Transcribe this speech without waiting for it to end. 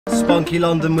Spunky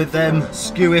London with them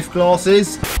skew-if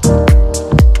glasses.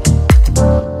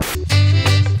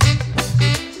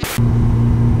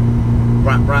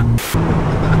 Rap rap.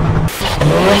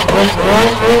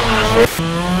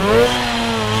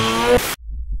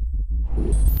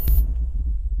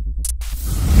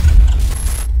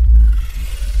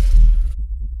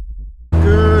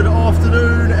 Good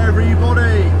afternoon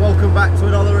everybody. Welcome back to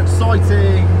another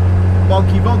exciting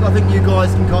Monky vlog. I think you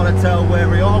guys can kind of tell where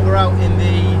we are. We're out in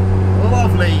the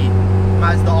lovely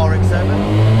Mazda RX7.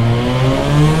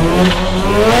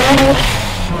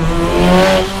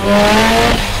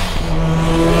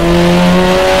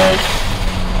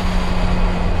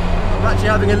 I'm actually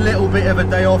having a little bit of a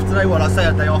day off today. Well, I say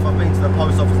a day off, I've been to the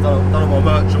post office, done all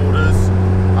my merch orders.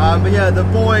 But yeah, the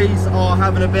boys are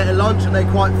having a bit of lunch and they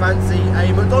quite fancy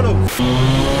a McDonald's.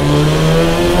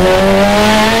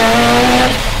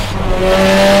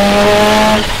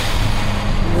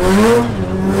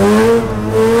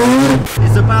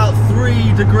 It's about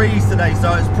 3 degrees today,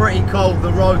 so it's pretty cold.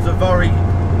 The roads are very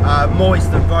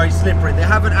moist and very slippery. They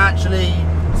haven't actually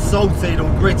salted or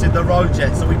gritted the road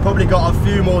yet, so we've probably got a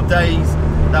few more days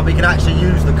that we can actually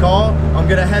use the car. I'm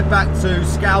going to head back to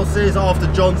Scouse's after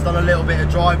John's done a little bit of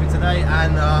driving today,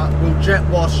 and we'll jet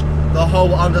wash the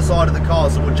whole underside of the car.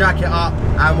 So we'll jack it up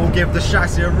and we'll give the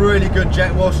chassis a really good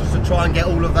jet wash just to try and get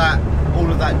all of that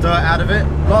dirt out of it.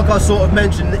 Like I sort of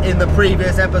mentioned in the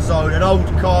previous episode, an old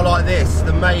car like this,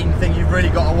 the main thing you've really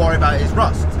got to worry about is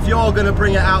rust. If you're going to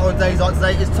bring it out on days like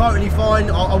today, it's totally fine.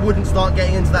 I wouldn't start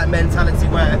getting into that mentality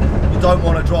where you don't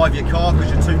want to drive your car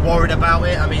because you're too worried about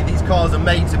it. I mean, these cars are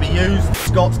made to be used.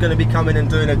 Scott's going to be coming and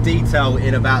doing a detail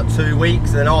in about 2 weeks,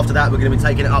 and then after that we're going to be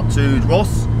taking it up to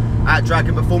Ross at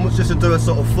Dragon Performance just to do a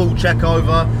sort of full check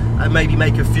over and maybe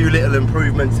make a few little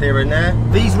improvements here and there.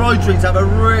 These rotaries have a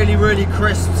really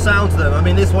crisp sound to them. I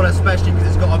mean, this one especially because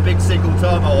it's got a big single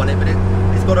turbo on it, but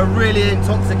it's got a really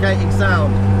intoxicating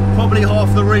sound. Probably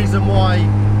half the reason why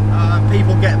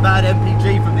people get bad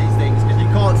MPG from these things, because you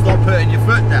can't stop putting your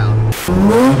foot down.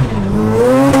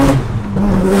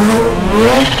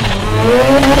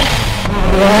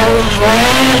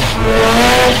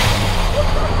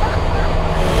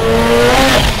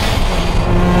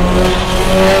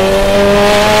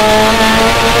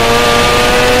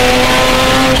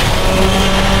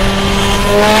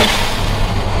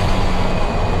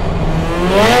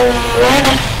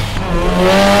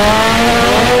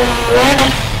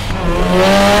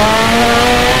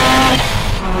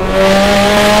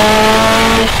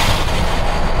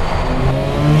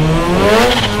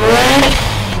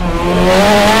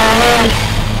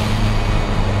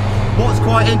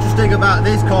 Interesting about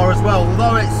this car as well,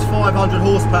 although it's 500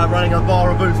 horsepower running a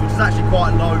bar of boost, which is actually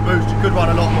quite low boost, you could run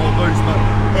a lot more boost, but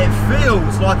it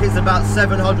feels like it's about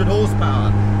 700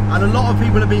 horsepower, and a lot of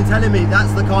people have been telling me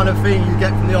that's the kind of thing you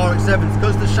get from the RX-7s,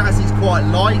 because the chassis is quite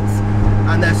light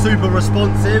and they're super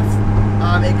responsive.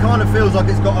 It kind of feels like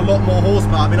it's got a lot more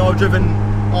horsepower. I mean, I've driven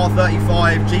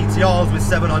R35 GTRs with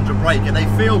 700 brake and they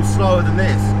feel slower than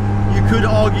this. You could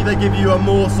argue they give you a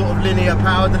more sort of linear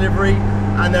power delivery,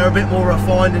 and they're a bit more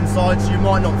refined inside, so you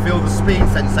might not feel the speed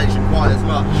sensation quite as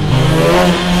much.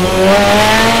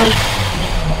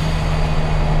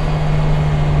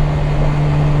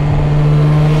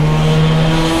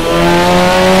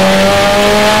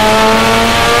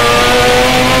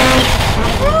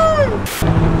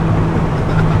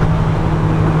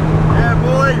 Yeah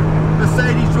boy,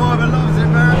 Mercedes driver loves it,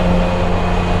 man.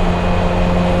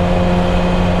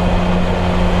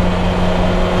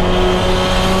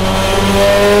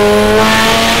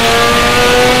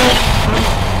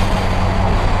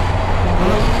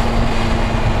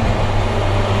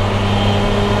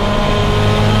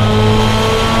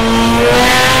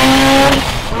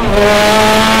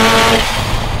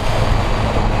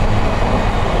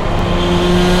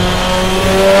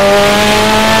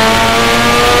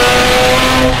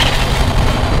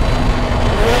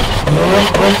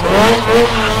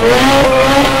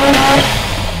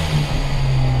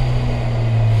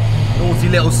 Naughty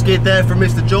little skid there from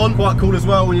Mr. John. Quite cool as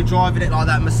well when you're driving it like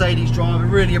that Mercedes driver.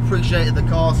 Really appreciated the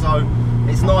car, so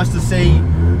it's nice to see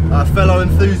fellow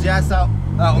enthusiasts out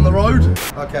on the road.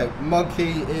 Okay,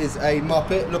 Monky is a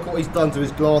muppet. Look what he's done to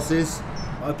his glasses.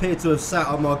 I appear to have sat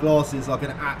on my glasses like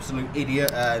an absolute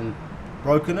idiot and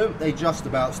broken them. They just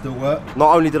about still work.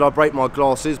 Not only did I break my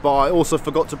glasses, but I also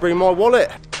forgot to bring my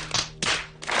wallet.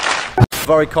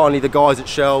 Very kindly, the guys at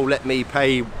Shell let me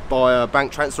pay by a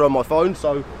bank transfer on my phone,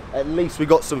 so at least we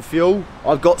got some fuel.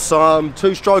 I've got some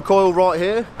 2-stroke oil right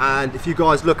here, and if you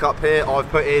guys look up here, I've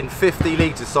put in 50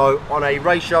 litres, so on a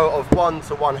ratio of 1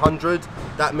 to 100,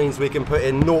 that means we can put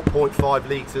in 0.5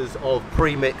 litres of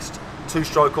pre-mixed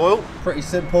two-stroke oil. Pretty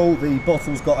simple. The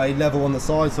bottle's got a level on the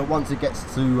side, so once it gets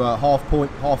to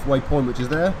halfway point, which is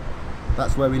there,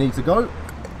 that's where we need to go.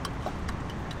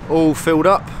 All filled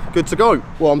up, good to go.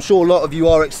 Well, I'm sure a lot of you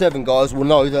RX7 guys will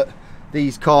know that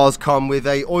these cars come with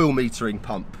a oil metering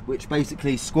pump, which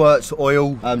basically squirts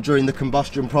oil during the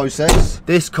combustion process.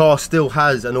 This car still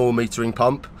has an oil metering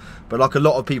pump, but like a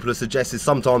lot of people have suggested,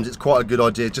 sometimes it's quite a good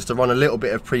idea just to run a little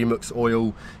bit of premix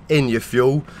oil in your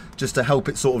fuel, just to help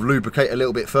it sort of lubricate a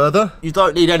little bit further. You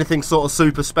don't need anything sort of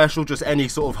super special, just any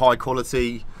sort of high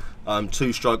quality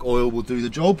two-stroke oil will do the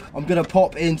job. I'm going to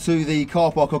pop into the car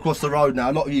park across the road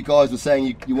now. A lot of you guys were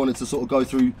saying you wanted to sort of go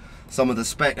through some of the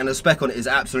spec, and the spec on it is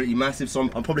absolutely massive, so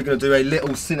I'm probably going to do a little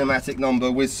cinematic number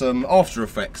with some After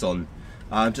Effects on,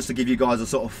 just to give you guys a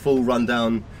sort of full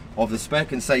rundown of the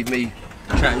spec and save me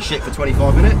chatting shit for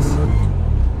 25 minutes.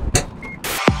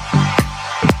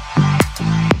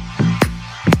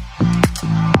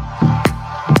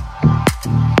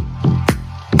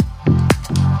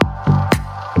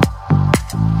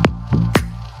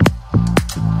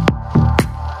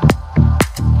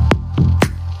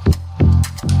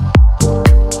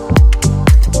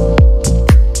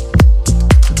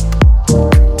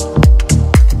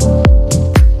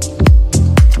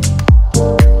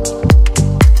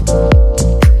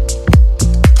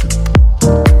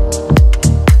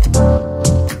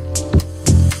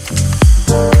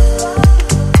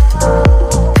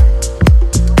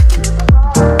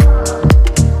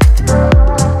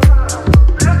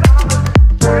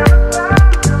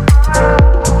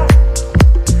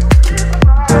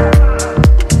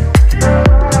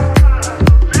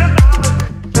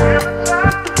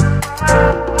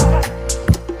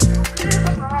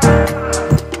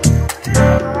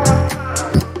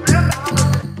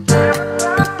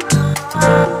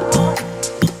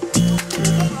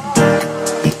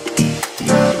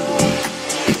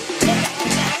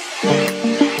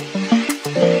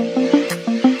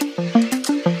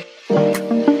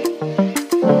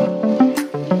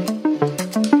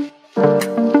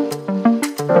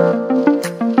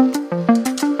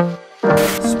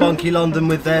 London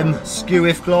with them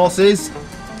skew-if glasses.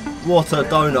 What a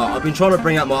donut. I've been trying to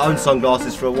bring out my own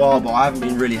sunglasses for a while, but I haven't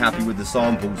been really happy with the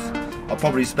samples. I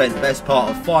probably spent the best part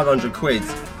of 500 quid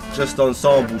just on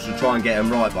samples to try and get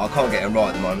them right, but I can't get them right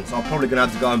at the moment, so I'm probably going to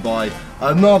have to go and buy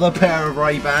another pair of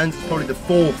Ray-Bans. It's probably the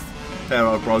 4th pair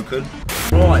I've broken.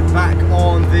 Right, back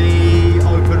on the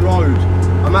open road.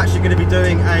 I'm actually going to be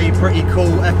doing a pretty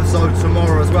cool episode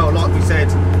tomorrow as well. Like we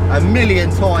said a million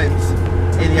times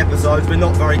in the episodes, we're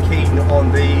not very keen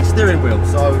on the steering wheel,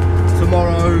 so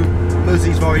tomorrow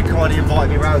Muzzy's very kindly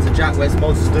invited me around to Jack West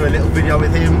Mods to do a little video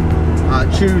with him,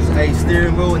 choose a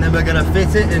steering wheel, and then we're going to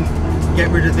fit it and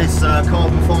get rid of this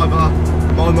carbon fibre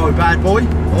Momo bad boy.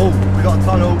 Oh, we got a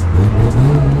tunnel.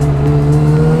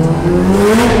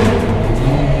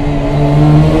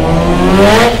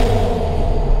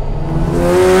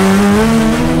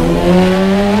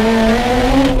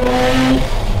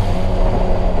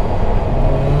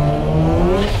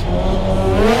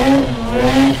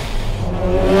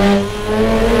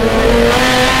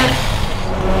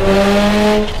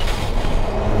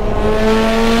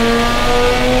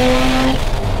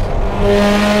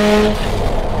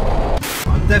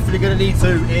 Need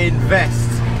to invest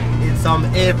in some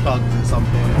earplugs at some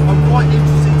point. I'm quite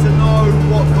interested to know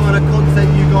what kind of content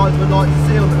you guys would like to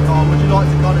see on the car. Would you like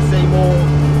to kind of see more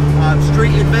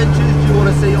street adventures? Do you want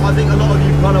to see, I think a lot of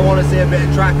you kind of want to see a bit of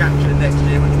track action next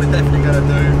year, which we're definitely going to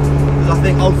do, because I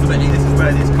think ultimately this is where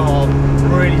this car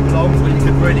really belongs, where you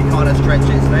could really kind of stretch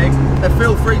its leg. And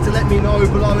feel free to let me know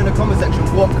below in the comment section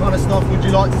what kind of stuff would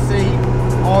you like to see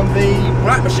on the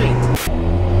Rat Machine.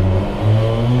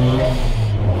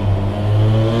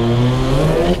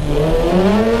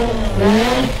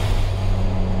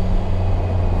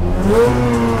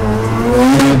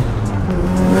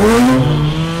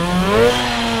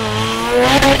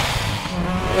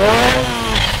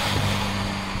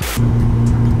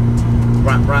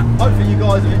 Hopefully you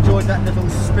guys have enjoyed that little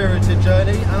spirited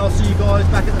journey, and I'll see you guys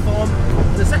back at the farm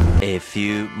in a second. A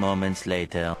few moments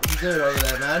later. What are you doing over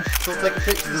there, man? Stop taking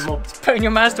pictures of my... Putting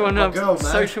your Mazda on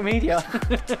social media.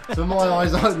 To my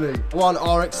eyes only. One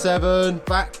RX7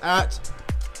 back at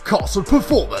Carson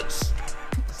Performance.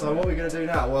 So what are we going to do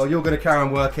now? Well, you're going to carry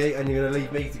on working and you're going to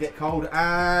leave me to get cold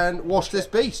and wash this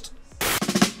beast.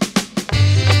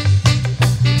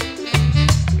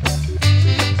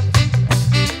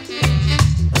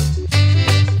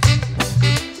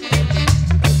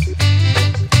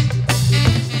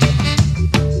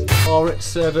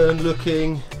 RX7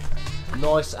 looking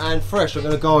nice and fresh. I'm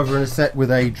going to go over in a sec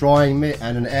with a drying mitt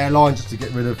and an airline just to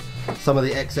get rid of some of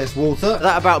the excess water.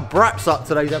 That about wraps up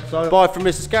today's episode. Bye from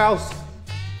Mr. Scouse.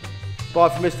 Bye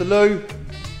from Mr. Lou.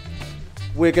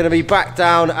 We're going to be back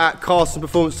down at Carson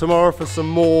Performance tomorrow for some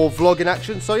more vlogging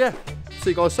action. So yeah,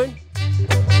 see you guys soon.